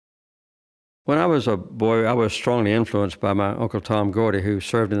When I was a boy, I was strongly influenced by my Uncle Tom Gordy, who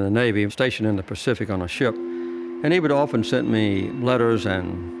served in the Navy, stationed in the Pacific on a ship. And he would often send me letters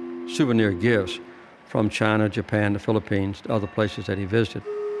and souvenir gifts from China, Japan, the Philippines, other places that he visited.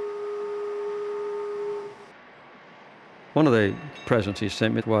 One of the presents he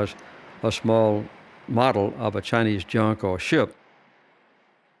sent me was a small model of a Chinese junk or ship.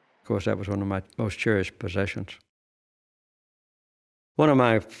 Of course, that was one of my most cherished possessions. One of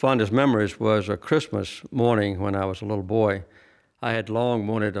my fondest memories was a Christmas morning when I was a little boy. I had long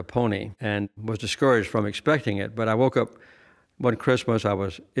wanted a pony and was discouraged from expecting it, but I woke up one Christmas, I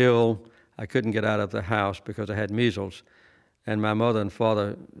was ill. I couldn't get out of the house because I had measles. And my mother and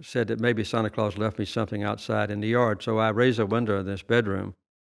father said that maybe Santa Claus left me something outside in the yard. So I raised a window in this bedroom,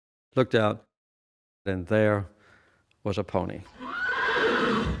 looked out, and there was a pony.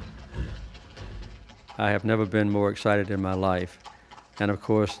 I have never been more excited in my life. And of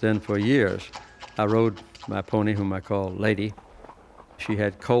course, then for years, I rode my pony, whom I call Lady. She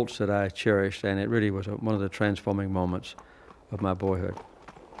had colts that I cherished, and it really was one of the transforming moments of my boyhood.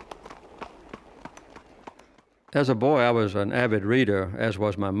 As a boy, I was an avid reader, as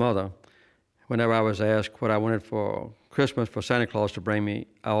was my mother. Whenever I was asked what I wanted for Christmas for Santa Claus to bring me,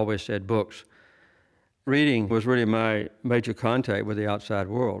 I always said books. Reading was really my major contact with the outside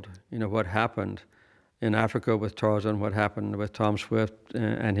world. You know, what happened in Africa with Tarzan, what happened with Tom Swift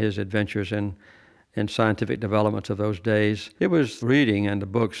and his adventures in scientific developments of those days. It was reading and the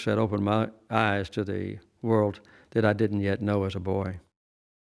books that opened my eyes to the world that I didn't yet know as a boy.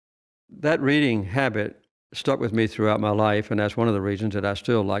 That reading habit stuck with me throughout my life, and that's one of the reasons that I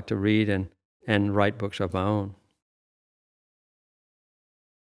still like to read and write books of my own.